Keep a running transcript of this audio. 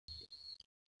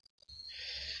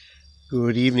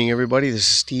Good evening, everybody. This is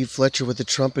Steve Fletcher with the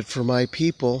Trumpet for My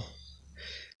People.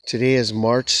 Today is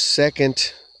March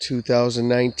 2nd,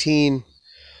 2019.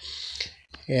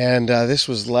 And this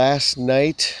was last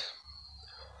night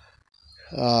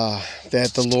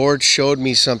that the Lord showed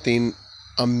me something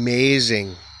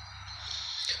amazing.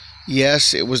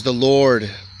 Yes, it was the Lord.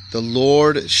 The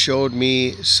Lord showed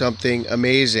me something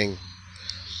amazing.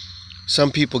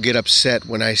 Some people get upset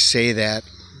when I say that.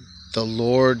 The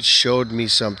Lord showed me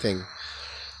something.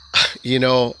 You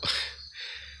know,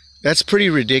 that's pretty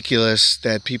ridiculous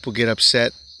that people get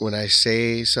upset when I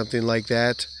say something like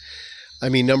that. I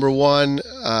mean, number one,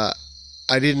 I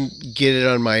didn't get it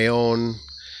on my own.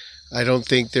 I don't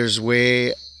think there's a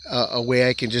way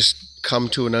I can just come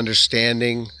to an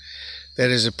understanding. That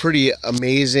is a pretty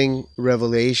amazing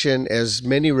revelation, as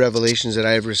many revelations that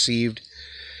I've received.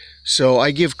 So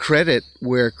I give credit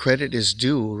where credit is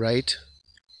due, right?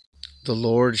 The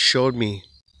Lord showed me.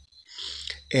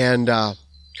 And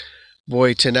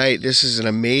boy, tonight, this is an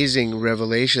amazing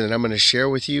revelation that I'm going to share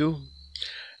with you.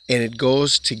 And it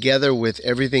goes together with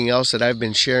everything else that I've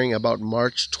been sharing about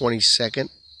March 22nd,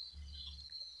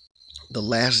 the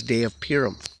last day of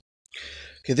Purim.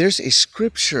 Okay, there's a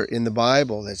scripture in the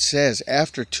Bible that says,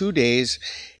 after 2 days,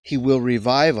 he will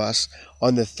revive us.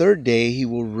 On the third day, he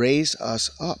will raise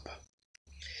us up,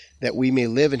 that we may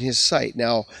live in his sight.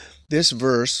 Now, this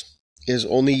verse is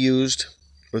only used,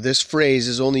 or this phrase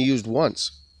is only used once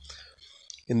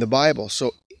in the Bible.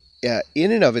 So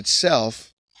in and of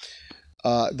itself,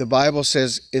 the Bible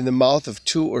says, in the mouth of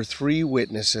 2 or 3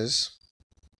 witnesses,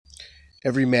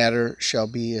 every matter shall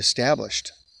be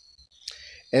established.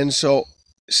 And so,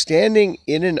 standing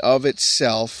in and of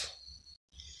itself,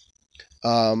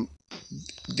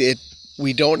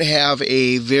 we don't have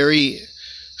a very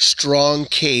strong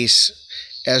case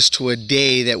as to a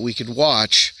day that we could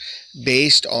watch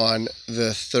based on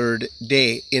the third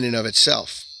day in and of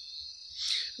itself.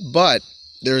 But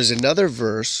there is another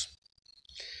verse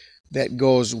that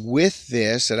goes with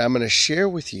this that I'm going to share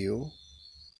with you.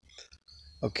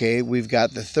 Okay, we've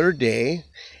got the third day,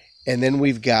 and then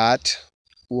we've got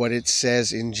what it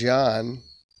says in John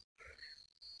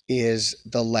is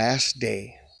the last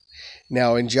day.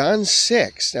 Now in John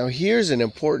 6, now here's an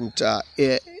important,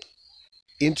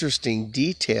 interesting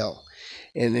detail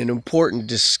and an important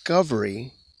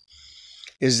discovery,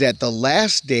 is that the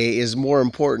last day is more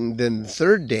important than the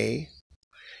third day,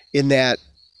 in that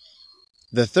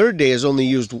the third day is only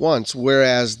used once,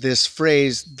 whereas this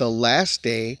phrase, the last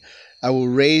day, I will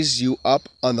raise you up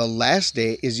on the last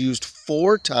day, is used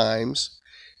 4 times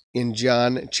in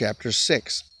John chapter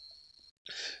 6.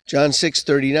 John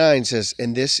 6:39 says,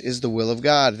 and this is the will of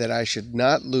God, that I should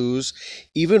not lose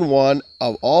even one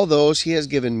of all those he has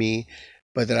given me,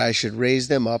 but that I should raise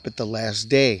them up at the last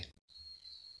day.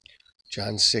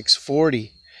 John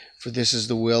 6:40, for this is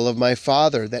the will of my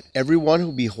Father, that everyone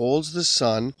who beholds the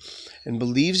Son and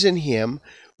believes in him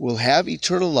will have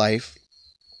eternal life,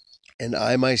 and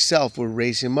I myself will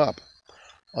raise him up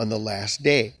on the last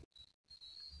day.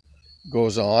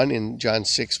 Goes on in John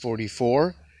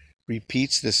 6:44,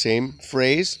 repeats the same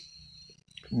phrase.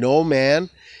 No man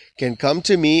can come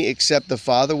to me except the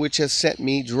Father which hath sent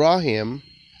me draw him,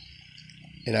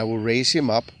 and I will raise him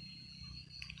up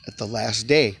at the last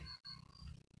day.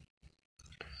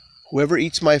 Whoever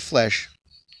eats my flesh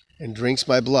and drinks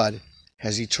my blood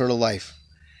has eternal life,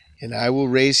 and I will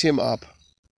raise him up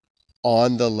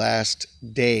on the last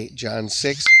day. John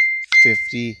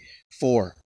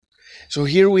 6:54. So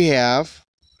here we have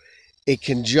a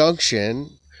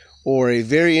conjunction, or a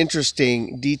very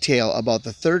interesting detail about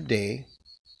the third day.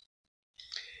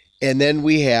 And then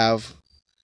we have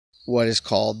what is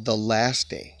called the last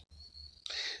day.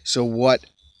 So what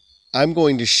I'm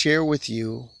going to share with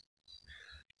you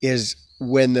is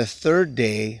when the third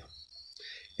day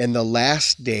and the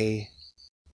last day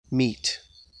meet.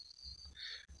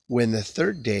 When the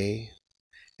third day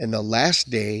and the last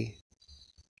day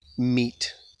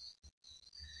meet.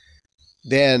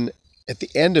 Then at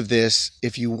the end of this,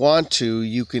 if you want to,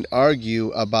 you can argue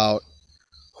about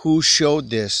who showed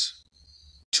this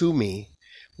to me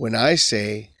when I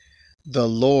say, the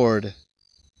Lord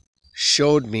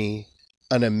showed me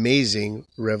an amazing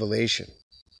revelation.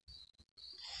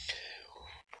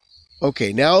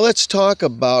 Okay, now let's talk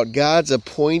about God's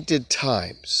appointed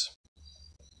times.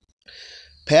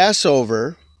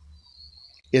 Passover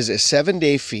is a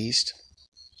 7-day feast.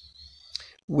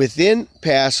 Within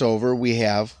Passover, we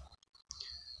have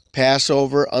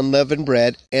Passover, unleavened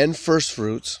bread, and first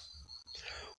fruits.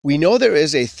 We know there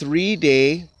is a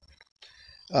 3-day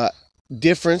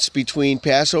difference between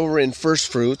Passover and first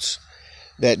fruits,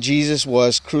 that Jesus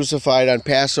was crucified on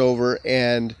Passover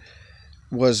and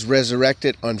was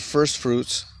resurrected on first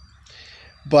fruits.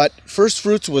 But first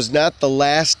fruits was not the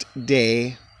last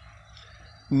day,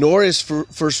 nor is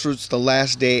first fruits the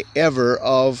last day ever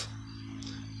of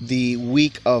the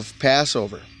week of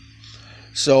Passover.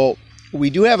 So we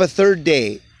do have a third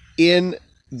day in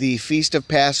the Feast of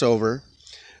Passover,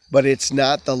 but it's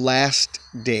not the last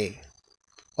day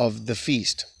of the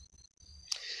feast.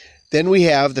 Then we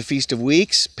have the Feast of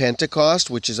Weeks, Pentecost,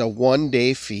 which is a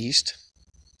one-day feast.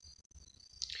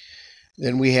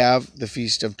 Then we have the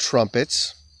Feast of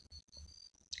Trumpets,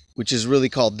 which is really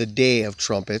called the Day of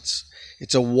Trumpets.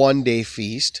 It's a one-day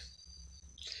feast.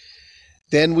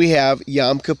 Then we have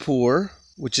Yom Kippur,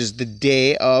 which is the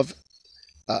Day of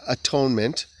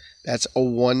Atonement. That's a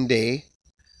one-day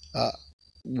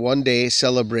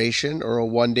celebration or a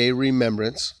one-day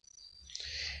remembrance.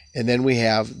 And then we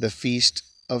have the Feast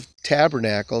of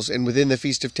Tabernacles. And within the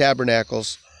Feast of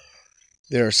Tabernacles,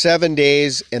 there are 7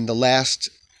 days, and the last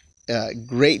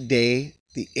great day,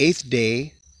 the 8th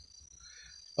day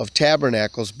of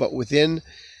Tabernacles. But within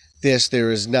this,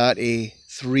 there is not a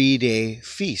 3-day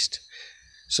feast.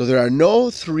 So there are no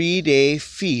 3-day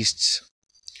feasts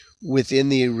within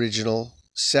the original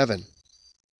 7.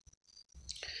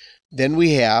 Then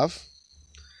we have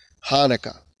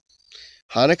Hanukkah.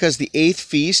 Hanukkah is the 8th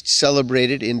feast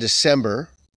celebrated in December,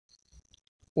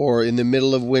 or in the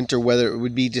middle of winter, whether it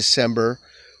would be December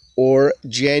or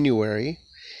January.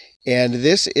 And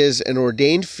this is an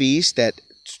ordained feast that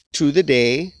to the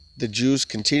day the Jews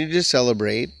continue to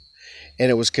celebrate. And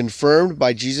it was confirmed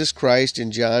by Jesus Christ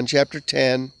in John chapter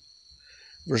 10,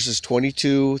 verses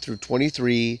 22 through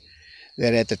 23,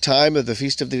 that at the time of the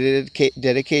Feast of the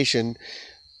Dedication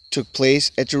took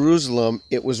place at Jerusalem,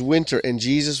 it was winter, and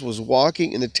Jesus was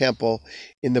walking in the temple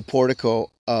in the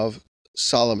portico of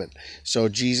Solomon. So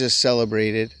Jesus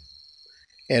celebrated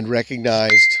and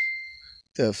recognized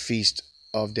the Feast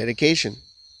of Dedication,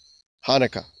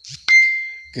 Hanukkah.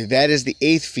 Okay, that is the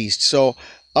 8th feast. So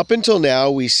up until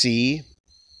now, we see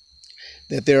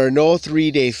that there are no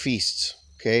 3-day feasts,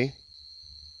 okay?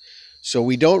 So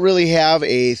we don't really have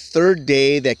a third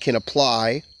day that can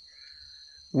apply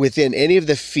within any of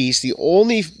the feasts. The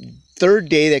only third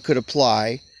day that could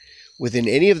apply within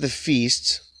any of the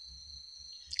feasts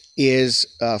is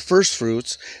first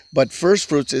fruits, but first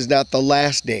fruits is not the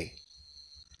last day,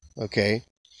 okay?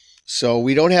 So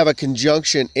we don't have a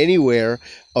conjunction anywhere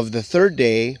of the third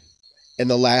day and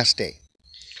the last day.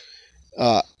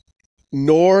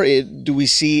 Nor do we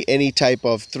see any type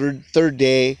of third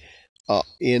day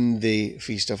in the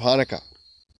Feast of Hanukkah.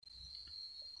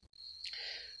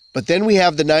 But then we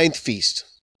have the 9th feast.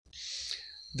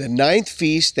 The 9th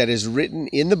feast that is written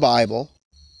in the Bible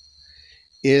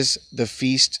is the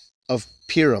Feast of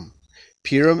Purim.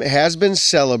 Purim has been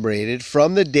celebrated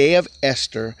from the day of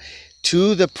Esther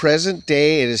to the present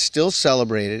day. It is still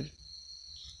celebrated.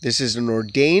 This is an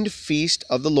ordained feast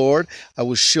of the Lord. I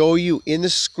will show you in the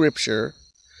scripture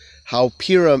how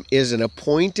Purim is an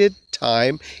appointed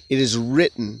time. It is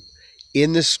written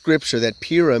in the scripture that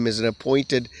Purim is an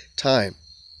appointed time.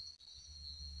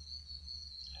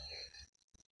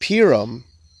 Purim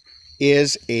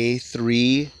is a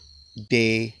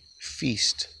 3-day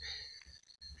feast.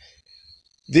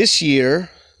 This year,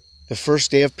 the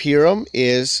first day of Purim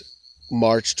is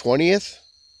March 20th.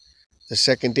 The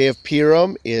second day of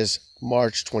Purim is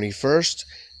March 21st.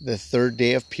 The third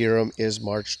day of Purim is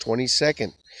March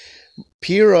 22nd.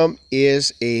 Purim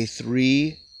is a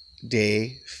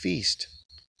 3-day feast.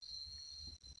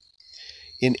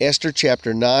 In Esther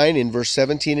chapter 9, in verse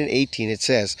 17 and 18, it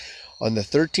says, "On the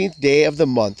 13th day of the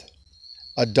month,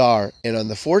 Adar, and on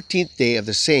the 14th day of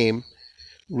the same,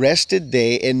 rested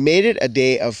they, and made it a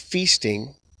day of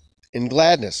feasting and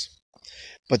gladness.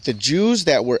 But the Jews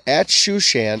that were at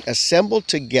Shushan assembled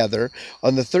together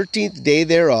on the 13th day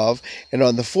thereof, and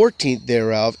on the 14th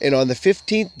thereof, and on the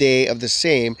 15th day of the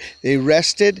same, they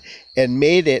rested and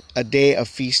made it a day of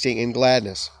feasting and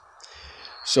gladness."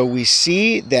 So we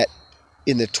see that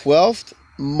in the 12th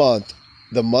month,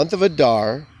 the month of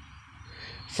Adar,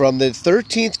 from the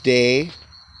 13th day,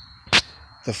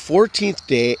 the 14th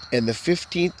day, and the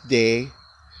 15th day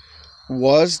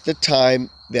was the time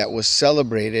that was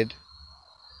celebrated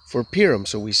for Purim.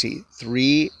 So we see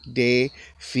 3-day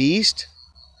feast,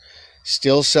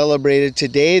 still celebrated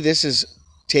today. This is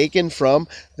taken from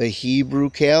the Hebrew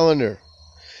calendar.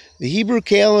 The Hebrew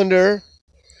calendar,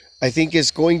 I think,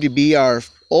 is going to be our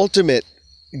ultimate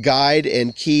guide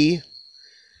and key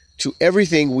to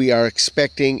everything we are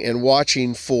expecting and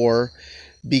watching for,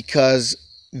 because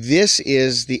this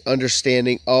is the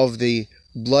understanding of the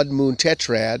blood moon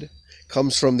tetrad,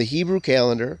 comes from the Hebrew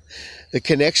calendar. The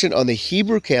connection on the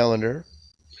Hebrew calendar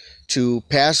to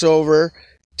Passover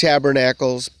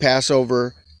tabernacles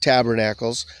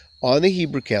on the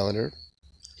Hebrew calendar,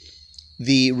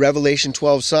 the Revelation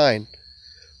 12 sign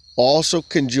also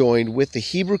conjoined with the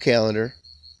Hebrew calendar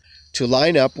to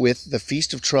line up with the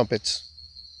Feast of Trumpets,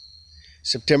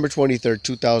 September 23rd,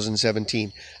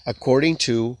 2017, according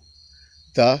to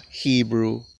the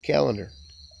Hebrew calendar.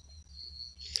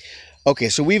 Okay,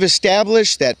 so we've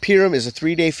established that Purim is a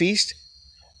 3-day feast.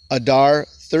 Adar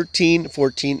 13,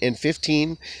 14, and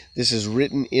 15. This is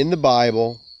written in the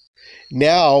Bible.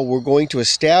 Now we're going to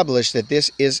establish that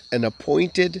this is an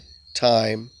appointed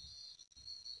time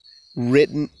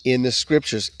written in the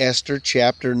scriptures. Esther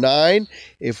chapter 9.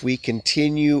 If we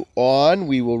continue on,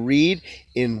 we will read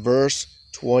in verse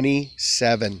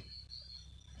 27.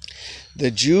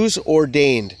 The Jews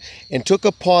ordained and took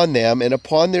upon them and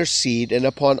upon their seed and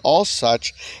upon all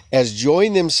such as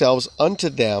join themselves unto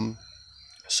them,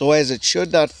 so as it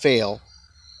should not fail,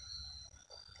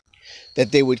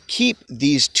 that they would keep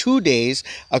these 2 days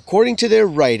according to their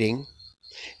writing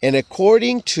and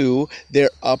according to their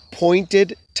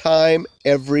appointed time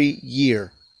every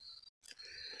year.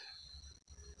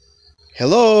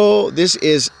 Hello, this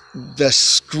is the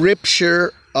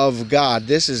scripture of God.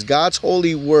 This is God's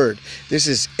holy word. This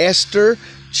is Esther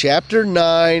chapter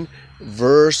 9,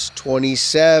 verse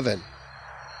 27.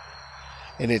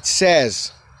 And it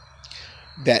says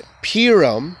that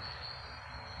Purim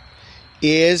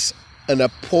is an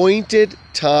appointed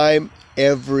time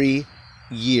every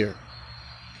year.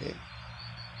 Okay.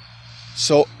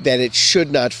 So that it should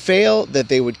not fail, that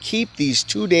they would keep these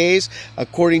 2 days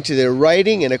according to their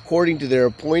writing and according to their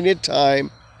appointed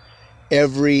time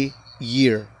every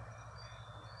year.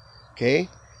 Okay?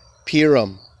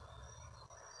 Purim,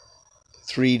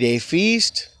 3-day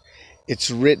feast.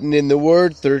 It's written in the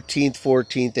word, 13th,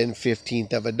 14th, and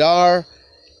 15th of Adar.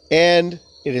 And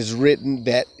it is written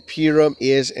that Purim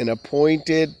is an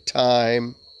appointed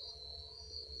time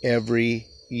every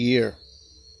year.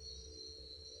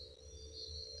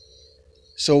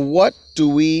 So what do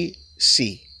we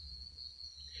see?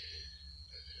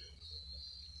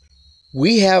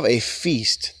 We have a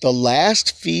feast, the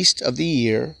last feast of the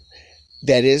year,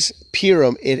 that is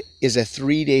Purim. It is a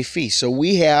 3-day feast. So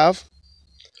we have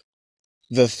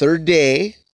the third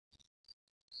day,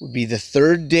 would be the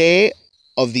third day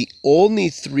of the only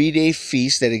 3-day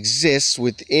feast that exists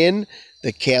within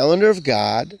the calendar of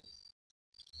God.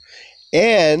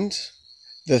 And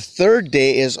the third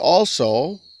day is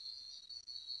also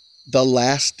the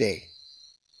last day.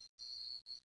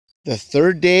 The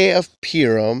third day of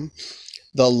Purim,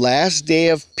 the last day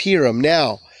of Purim.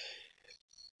 Now,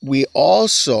 we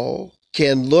also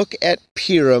can look at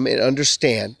Purim and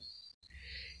understand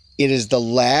it is the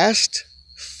last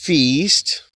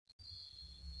feast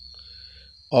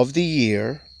of the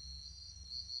year.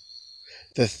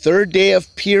 The third day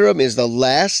of Purim is the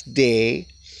last day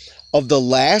of the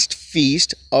last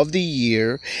feast of the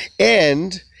year,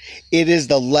 and it is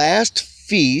the last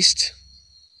feast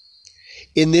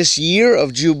in this year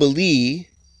of Jubilee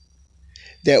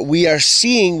that we are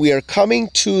seeing. We are coming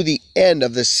to the end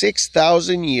of the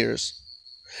 6,000 years,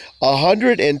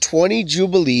 120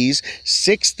 Jubilees,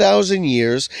 6,000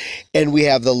 years, and we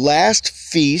have the last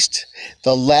feast,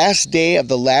 the last day of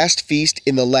the last feast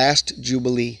in the last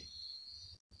Jubilee.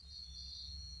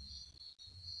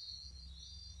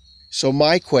 So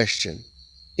my question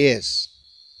is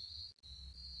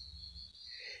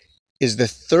the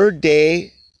third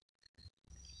day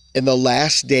and the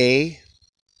last day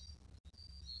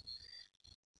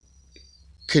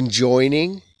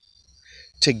conjoining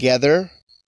together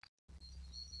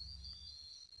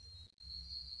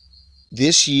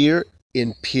this year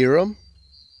in Purim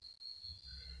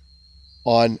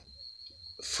on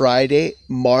Friday,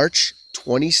 March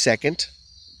 22nd,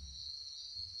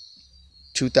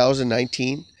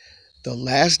 2019, the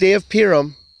last day of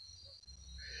Purim,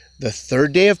 the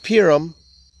third day of Purim,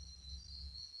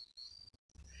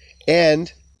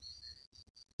 and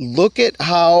look at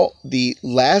how the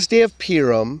last day of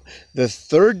Purim, the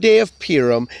third day of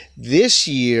Purim this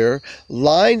year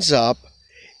lines up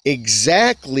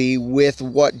exactly with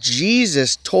what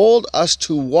Jesus told us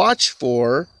to watch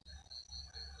for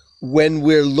when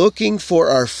we're looking for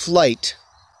our flight.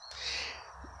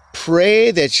 Pray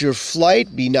that your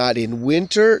flight be not in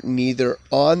winter, neither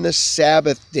on the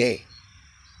Sabbath day.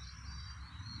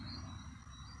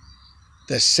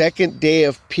 The second day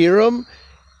of Purim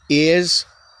is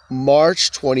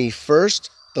March 21st,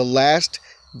 the last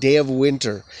day of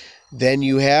winter. Then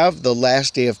you have the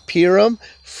last day of Purim,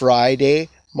 Friday,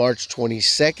 March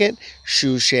 22nd,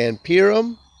 Shushan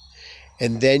Purim.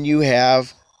 And then you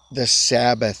have the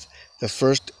Sabbath, the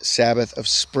first Sabbath of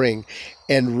spring.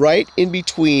 And right in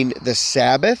between the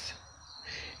Sabbath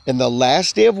and the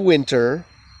last day of winter,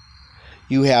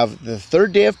 you have the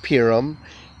third day of Purim,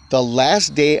 the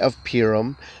last day of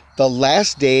Purim, the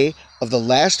last day of the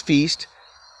last feast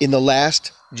in the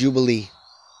last Jubilee.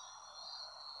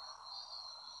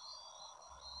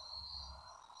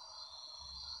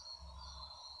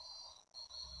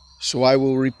 So I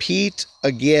will repeat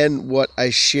again what I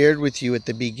shared with you at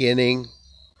the beginning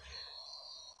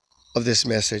of this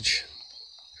message.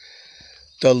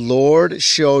 The Lord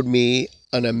showed me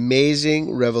an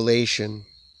amazing revelation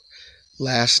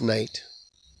last night.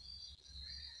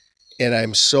 And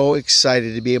I'm so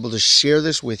excited to be able to share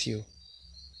this with you.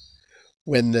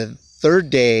 When the third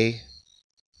day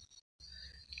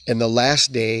and the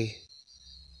last day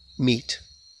meet.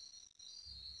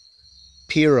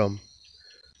 Purim,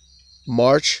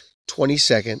 March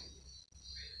 22nd,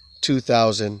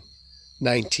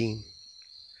 2019.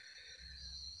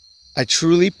 I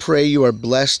truly pray you are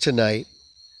blessed tonight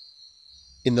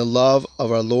in the love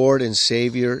of our Lord and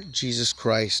Savior, Jesus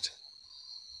Christ.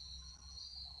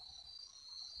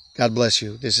 God bless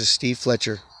you. This is Steve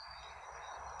Fletcher,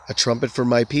 a trumpet for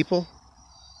my people,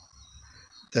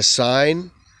 the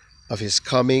sign of his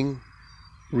coming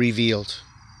revealed.